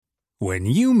When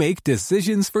you make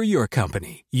decisions for your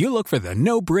company, you look for the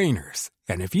no-brainers.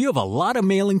 And if you have a lot of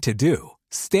mailing to do,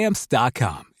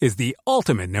 Stamps.com is the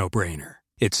ultimate no-brainer.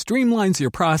 It streamlines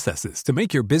your processes to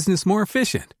make your business more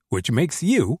efficient, which makes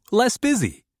you less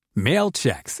busy. Mail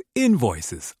checks,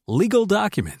 invoices, legal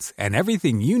documents, and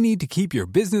everything you need to keep your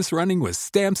business running with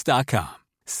Stamps.com.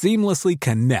 Seamlessly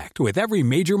connect with every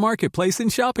major marketplace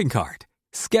and shopping cart.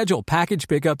 Schedule package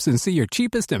pickups and see your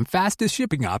cheapest and fastest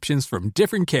shipping options from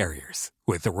different carriers.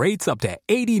 With rates up to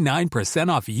 89%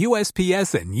 off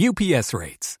USPS and UPS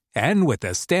rates. And with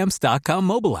the Stamps.com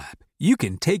mobile app, you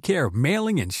can take care of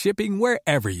mailing and shipping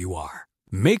wherever you are.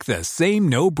 Make the same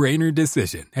no-brainer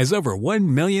decision as over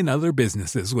 1 million other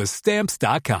businesses with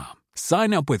Stamps.com.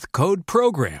 Sign up with code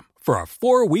PROGRAM for a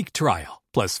 4-week trial,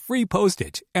 plus free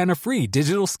postage and a free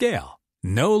digital scale.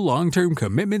 No long-term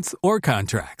commitments or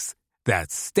contracts.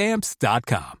 That's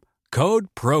Stamps.com. Code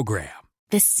PROGRAM.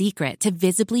 The secret to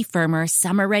visibly firmer,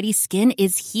 summer-ready skin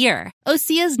is here.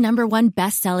 Osea's #1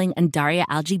 best-selling Undaria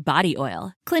Algae Body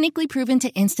Oil. Clinically proven to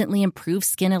instantly improve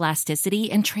skin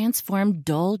elasticity and transform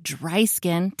dull, dry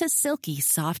skin to silky,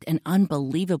 soft, and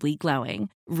unbelievably glowing.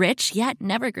 Rich yet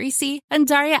never greasy,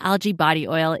 Undaria Algae Body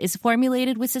Oil is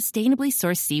formulated with sustainably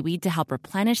sourced seaweed to help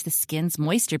replenish the skin's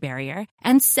moisture barrier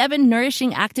and 7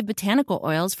 nourishing active botanical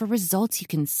oils for results you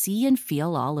can see and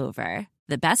feel all over.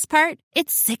 The best part?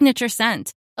 Its signature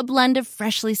scent. A blend of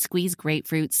freshly squeezed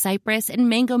grapefruit, cypress, and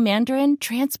mango mandarin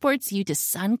transports you to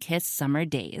sun-kissed summer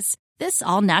days. This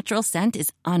all-natural scent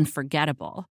is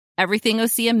unforgettable. Everything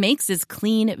Osea makes is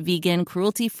clean, vegan,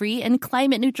 cruelty-free, and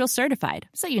climate-neutral certified,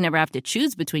 so you never have to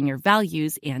choose between your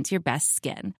values and your best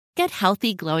skin. Get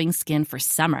healthy, glowing skin for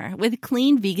summer with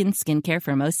clean, vegan skincare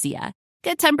from Osea.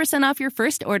 Get 10% off your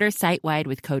first order site-wide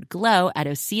with code GLOW at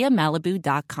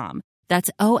OseaMalibu.com. That's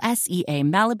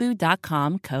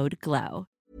OSEAMalibu.com, code GLOW.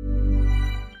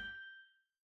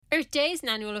 Earth Day is an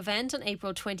annual event on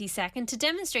April 22nd to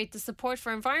demonstrate the support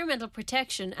for environmental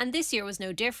protection, and this year was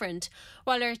no different.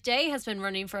 While Earth Day has been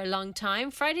running for a long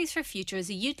time, Fridays for Future is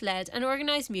a youth-led and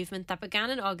organised movement that began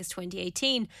in August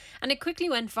 2018, and it quickly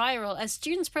went viral as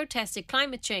students protested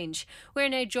climate change. We're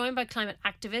now joined by climate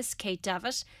activist Kate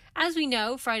Davitt. As we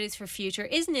know, Fridays for Future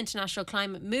is an international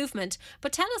climate movement,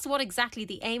 but tell us what exactly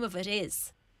the aim of it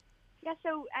is. Yeah,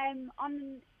 so in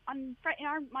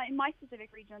my specific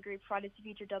regional group, Fridays for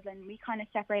Future Dublin, we kind of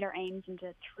separate our aims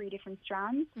into 3 different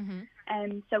strands.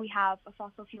 So we have a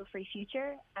fossil fuel-free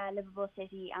future, a livable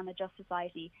city, and a just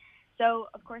society. So,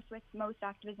 of course, with most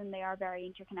activism, they are very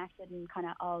interconnected and kind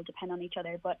of all depend on each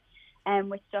other. But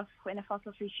with stuff in a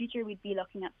fossil-free future, we'd be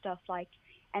looking at stuff like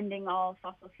ending all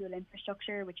fossil fuel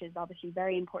infrastructure, which is obviously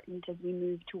very important as we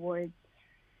move towards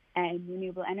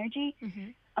renewable energy.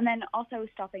 And then also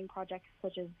stopping projects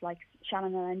such as like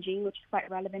Shannon LNG, which is quite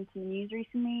relevant in the news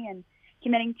recently, and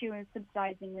committing to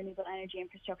subsidising renewable energy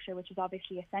infrastructure, which is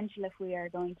obviously essential if we are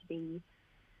going to be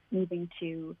moving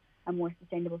to a more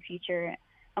sustainable future.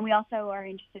 And we also are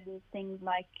interested in things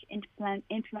like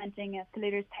implementing a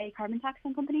polluters pay carbon tax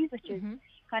on companies, which is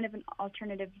kind of an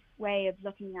alternative way of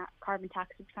looking at carbon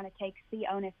tax, which kind of takes the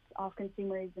onus off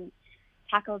consumers and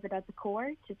tackles it at the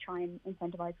core to try and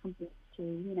incentivize companies to,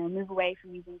 move away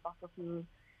from using fossil fuels.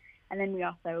 And then we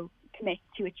also commit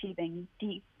to achieving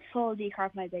full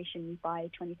decarbonisation by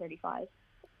 2035.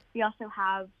 We also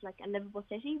have like a livable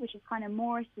city, which is kind of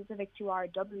more specific to our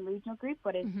Dublin regional group,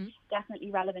 but is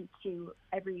definitely relevant to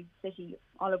every city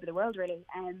all over the world, really.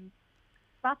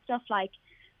 That's stuff like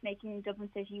making Dublin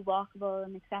City walkable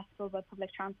and accessible by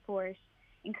public transport,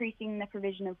 increasing the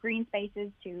provision of green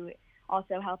spaces to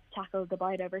also help tackle the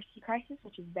biodiversity crisis,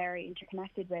 which is very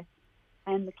interconnected with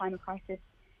the climate crisis.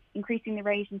 Increasing the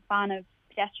rate and span of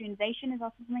pedestrianisation is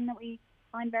also something that we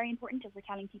find very important as we're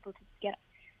telling people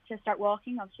to start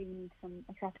walking. Obviously, we need some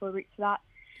accessible routes for that.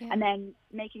 Yeah. And then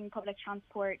making public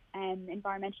transport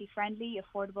environmentally friendly,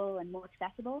 affordable and more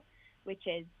accessible, which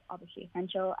is obviously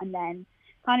essential. And then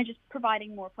kind of just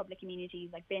providing more public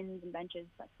amenities like bins and benches,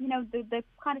 the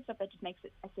kind of stuff that just makes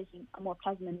a city a more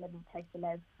pleasant and livable place to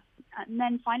live. And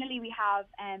then finally, we have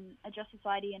a just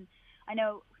society. And I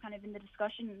know kind of in the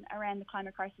discussion around the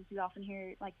climate crisis, we often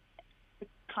hear like the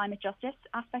climate justice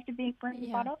aspect of being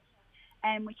brought up,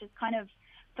 which is kind of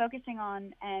focusing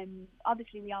on,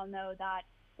 obviously we all know that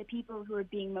the people who are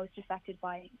being most affected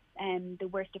by the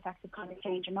worst effects of climate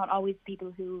change are not always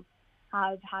people who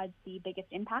have had the biggest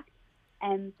impact.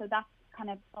 So that's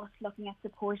kind of us looking at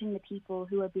supporting the people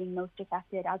who are being most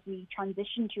affected as we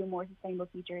transition to a more sustainable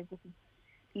future. This is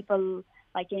people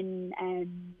like in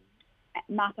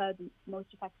MAPA, the most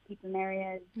affected people in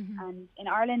areas, and in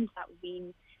Ireland that would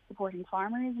be supporting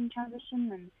farmers in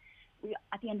transition, and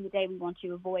at the end of the day, we want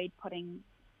to avoid putting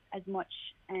as much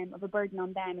of a burden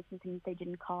on them as something that they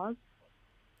didn't cause.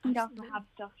 We also have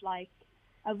stuff like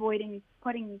avoiding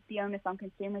putting the onus on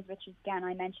consumers, which again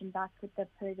I mentioned back with the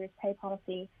Previous Pay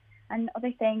policy, and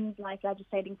other things like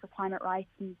legislating for climate rights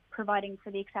and providing for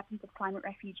the acceptance of climate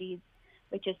refugees,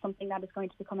 which is something that is going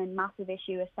to become a massive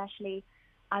issue, especially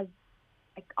as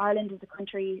Ireland is a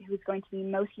country who is going to be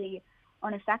mostly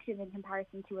unaffected in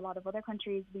comparison to a lot of other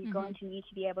countries. We're going to need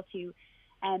to be able to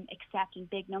accept in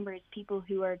big numbers people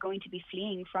who are going to be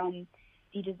fleeing from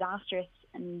the disastrous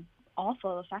and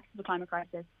awful effects of the climate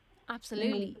crisis.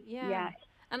 Absolutely, yeah.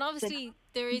 And obviously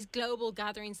there is global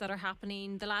gatherings that are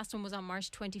happening. The last one was on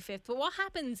March 25th. But what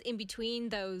happens in between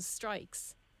those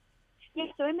strikes? Yeah,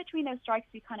 so in between those strikes,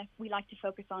 we like to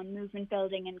focus on movement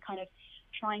building and kind of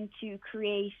trying to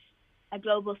create a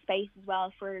global space as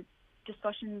well for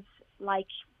discussions like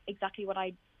exactly what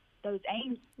those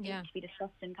aims need to be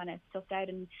discussed and kind of sussed out,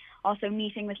 and also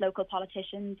meeting with local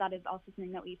politicians. That is also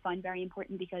something that we find very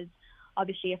important, because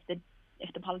obviously if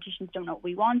the politicians don't know what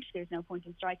we want, there's no point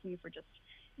in striking if we're just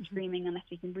screaming, unless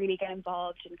we can really get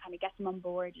involved and kind of get them on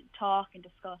board and talk and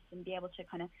discuss and be able to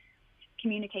kind of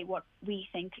communicate what we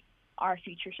think our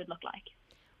future should look like.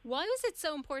 Why was it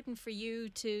so important for you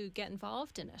to get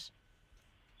involved in it?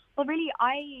 Well, really,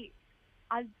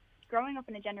 as growing up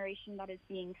in a generation that is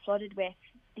being flooded with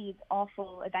these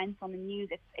awful events on the news,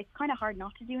 it's kind of hard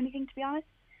not to do anything, to be honest.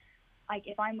 Like,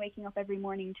 if I'm waking up every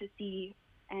morning to see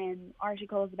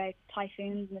articles about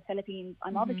typhoons in the Philippines,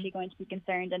 I'm obviously going to be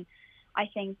concerned, and I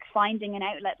think finding an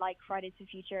outlet like Fridays for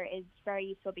Future is very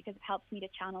useful, because it helps me to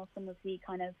channel some of the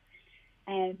kind of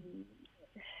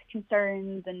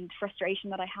concerns and frustration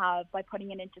that I have by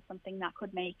putting it into something that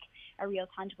could make a real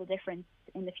tangible difference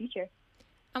in the future.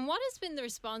 And what has been the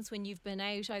response when you've been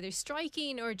out either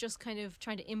striking or just kind of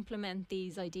trying to implement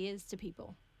these ideas to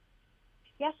people?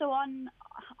 Yeah, so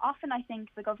often I think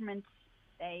the government,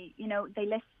 they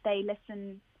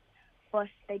listen, but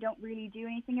they don't really do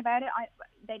anything about it.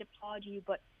 They'd applaud you,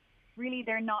 but really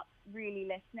they're not really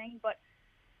listening. But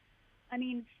I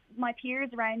mean, my peers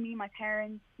around me, my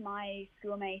parents, my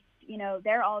schoolmates,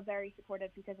 they're all very supportive,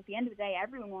 because at the end of the day,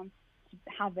 everyone wants to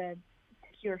have a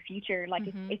secure future. Like,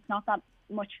 it's not that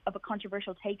much of a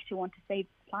controversial take to want to save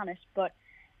the planet, but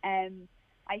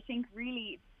I think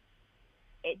really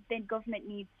the government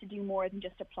needs to do more than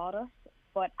just applaud us,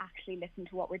 but actually listen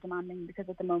to what we're demanding, because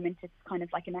at the moment it's kind of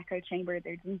like an echo chamber.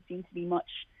 There doesn't seem to be much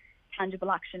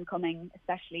tangible action coming,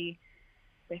 especially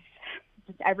with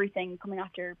just everything coming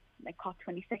after like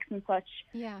COP26 and such,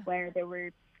 where there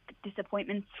were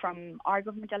disappointments from our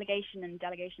government delegation and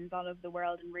delegations all over the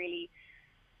world. And really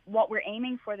what we're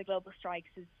aiming for the global strikes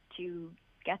is to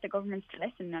get the governments to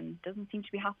listen, and it doesn't seem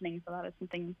to be happening. So that is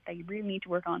something that you really need to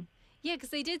work on. Yeah, because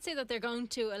they did say that they're going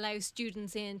to allow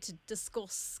students in to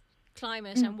discuss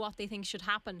climate and what they think should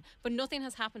happen, but nothing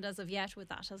has happened as of yet with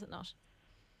that, has it not?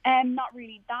 Not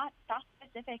really. That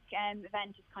specific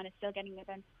event is kind of still getting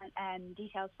event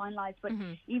details finalised. But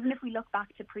even if we look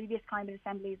back to previous climate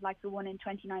assemblies, like the one in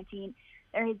 2019,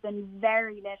 there has been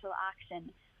very little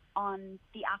action on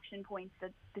the action points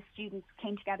that the students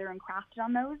came together and crafted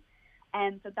on those.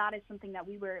 So that is something that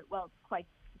we were, quite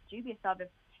dubious of.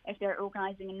 If they're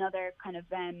organising another kind of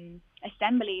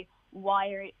assembly, why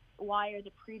are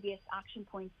the previous action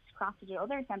points crafted at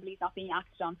other assemblies not being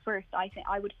acted on first?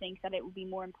 I would think that it would be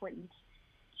more important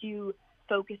to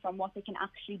focus on what they can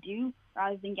actually do,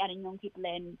 rather than getting young people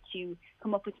in to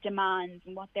come up with demands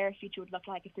and what their future would look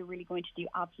like if they're really going to do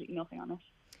absolutely nothing on it.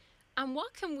 And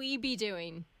what can we be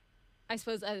doing, I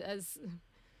suppose, as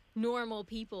normal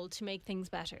people to make things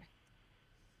better?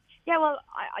 Yeah, well,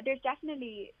 there's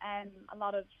definitely a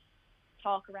lot of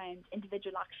talk around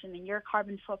individual action and your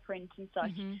carbon footprint and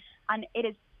such. And it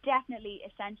is definitely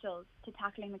essential to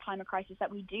tackling the climate crisis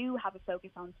that we do have a focus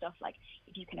on stuff like,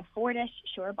 if you can afford it,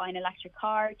 sure, buy an electric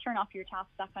car, turn off your taps,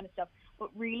 that kind of stuff. But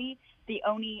really, the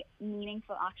only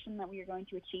meaningful action that we are going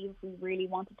to achieve if we really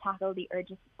want to tackle the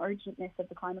urgentness of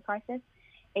the climate crisis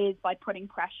is by putting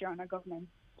pressure on our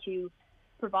governments to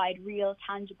provide real,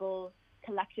 tangible,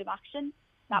 collective action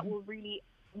that will really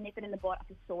nip it in the bud at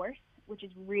the source, which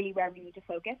is really where we need to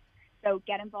focus. So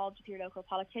get involved with your local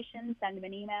politicians, send them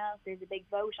an email. If there's a big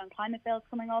vote on climate bills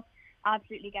coming up,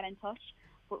 absolutely get in touch.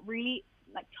 But really,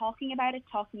 like, talking about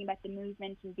the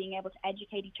movement and being able to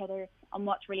educate each other on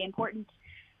what's really important,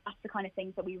 that's the kind of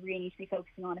things that we really need to be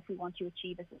focusing on if we want to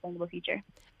achieve a sustainable future.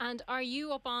 And are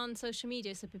you up on social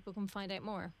media so people can find out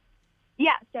more?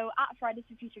 Yeah, so at Fridays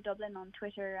for Future Dublin on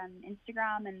Twitter and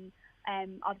Instagram, and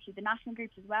Obviously the national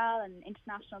groups as well and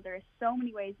international. There are so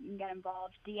many ways you can get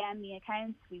involved. DM the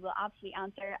accounts, we will absolutely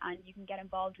answer, and you can get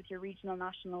involved with your regional,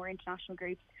 national or international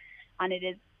groups, and it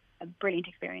is a brilliant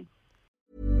experience.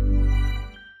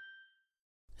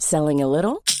 Selling a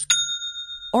little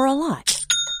or a lot?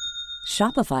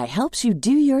 Shopify helps you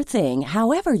do your thing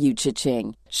however you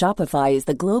cha-ching. Shopify is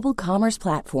the global commerce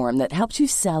platform that helps you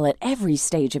sell at every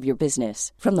stage of your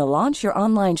business. From the launch your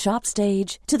online shop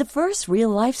stage to the first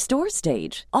real-life store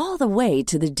stage, all the way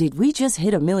to the did we just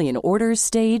hit a million orders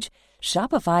stage.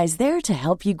 Shopify is there to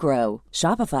help you grow.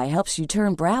 Shopify helps you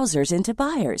turn browsers into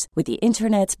buyers with the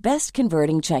internet's best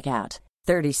converting checkout.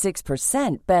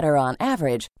 36% better on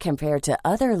average compared to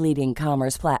other leading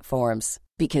commerce platforms.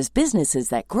 Because businesses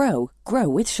that grow, grow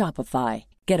with Shopify.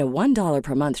 Get a $1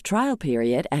 per month trial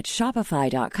period at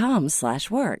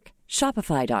shopify.com/work.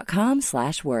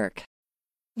 Shopify.com/work.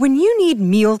 When you need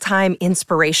mealtime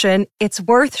inspiration, it's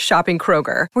worth shopping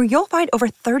Kroger, where you'll find over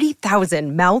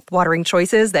 30,000 mouth-watering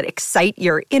choices that excite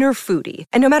your inner foodie.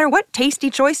 And no matter what tasty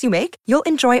choice you make, you'll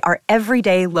enjoy our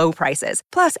everyday low prices,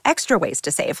 plus extra ways to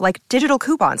save, like digital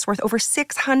coupons worth over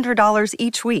 $600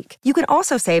 each week. You can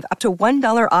also save up to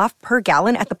 $1 off per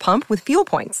gallon at the pump with fuel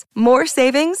points. More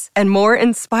savings and more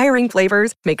inspiring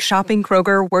flavors make shopping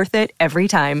Kroger worth it every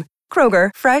time. Kroger,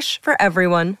 fresh for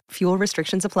everyone. Fuel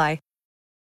restrictions apply.